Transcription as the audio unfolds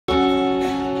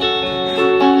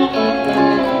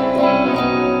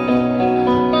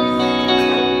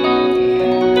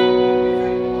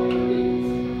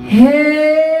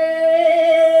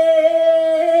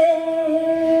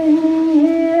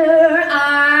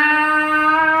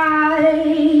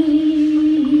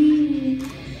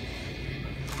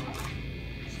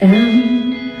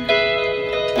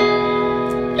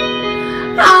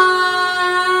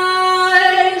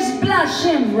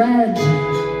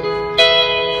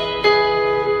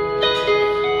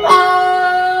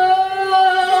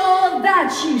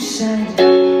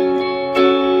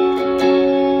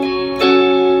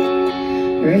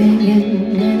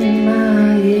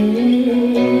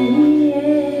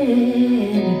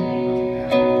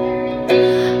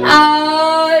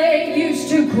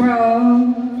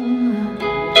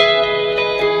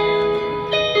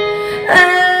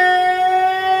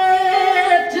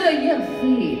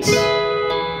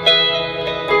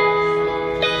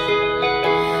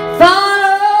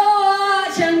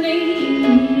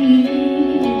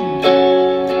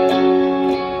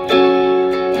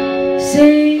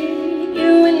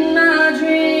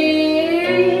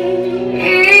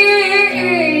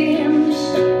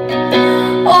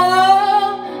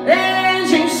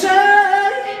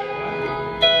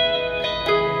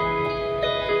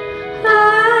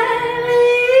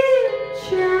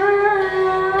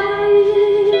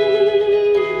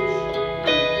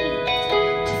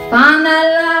Find that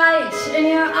light in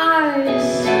your eyes.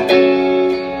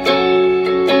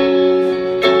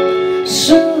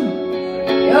 Soon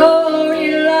you'll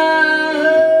realize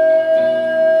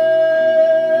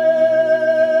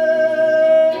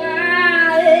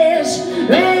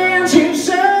when you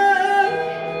say,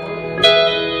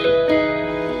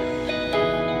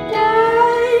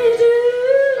 why do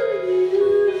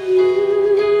you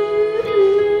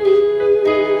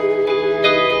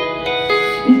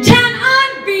intend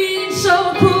on being so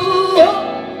cruel?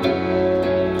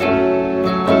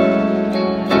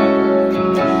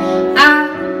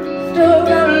 After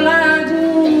all I do,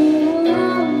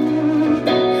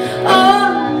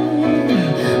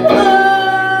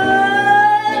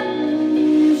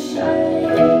 you say,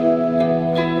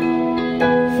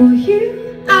 for you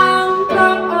I'll go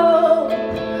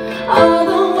all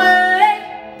the way.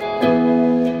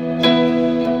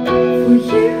 For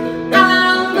you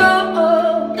I'll go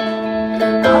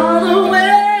all the way.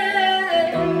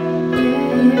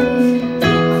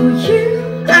 For you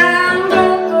I'll go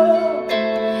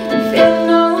and feel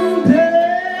no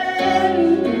pain.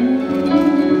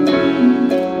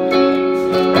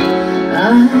 I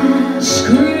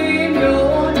scream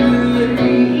your name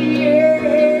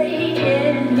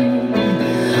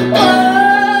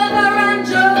over and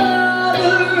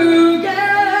over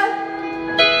again.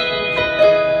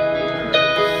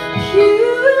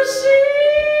 You see,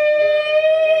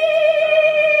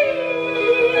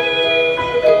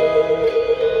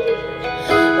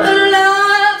 what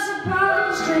love's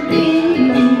supposed to be.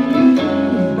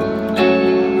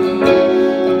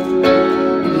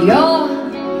 You're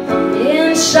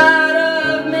inside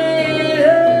of me,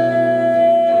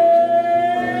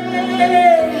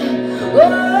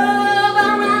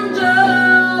 over and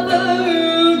over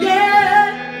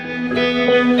again.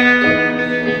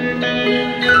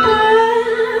 I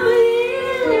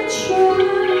will try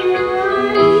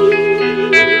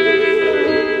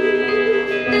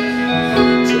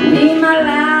to meet my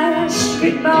last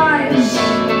goodbyes.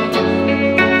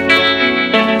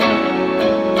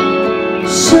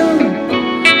 Soon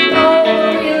you'll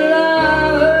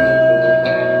realize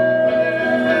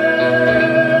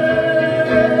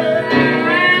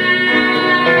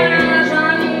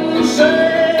when you say,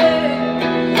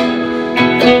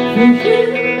 for you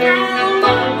I'll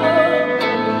go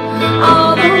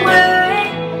all the way.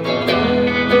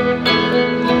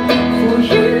 For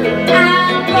you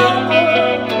I'll go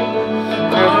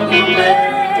all the way.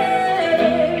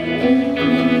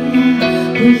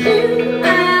 For you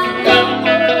I'll go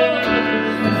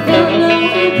feel no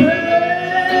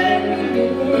pain.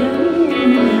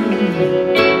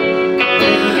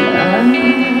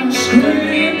 I'll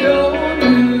scream your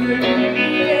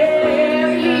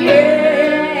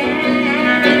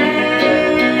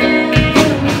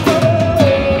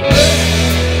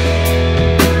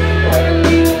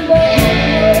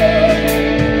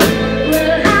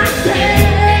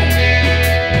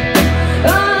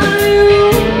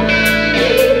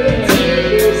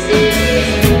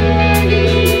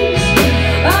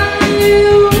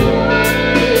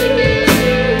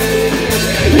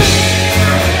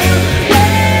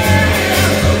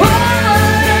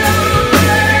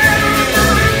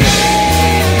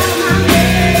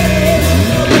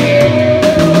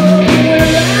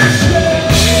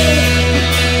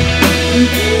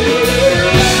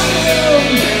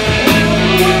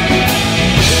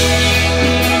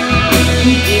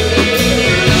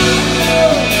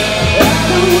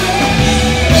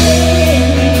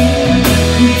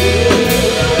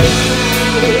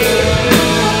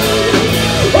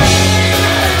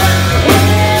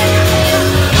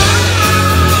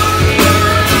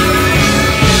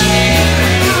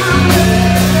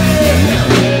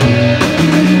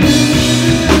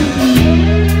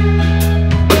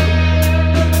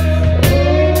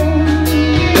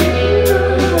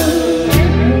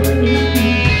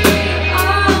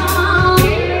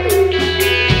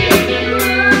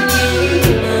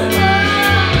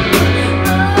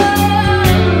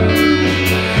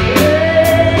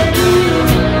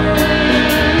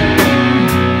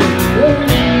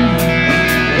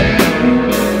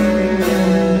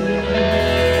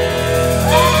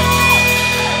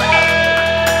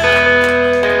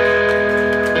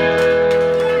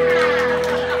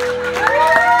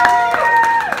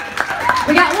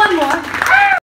We got one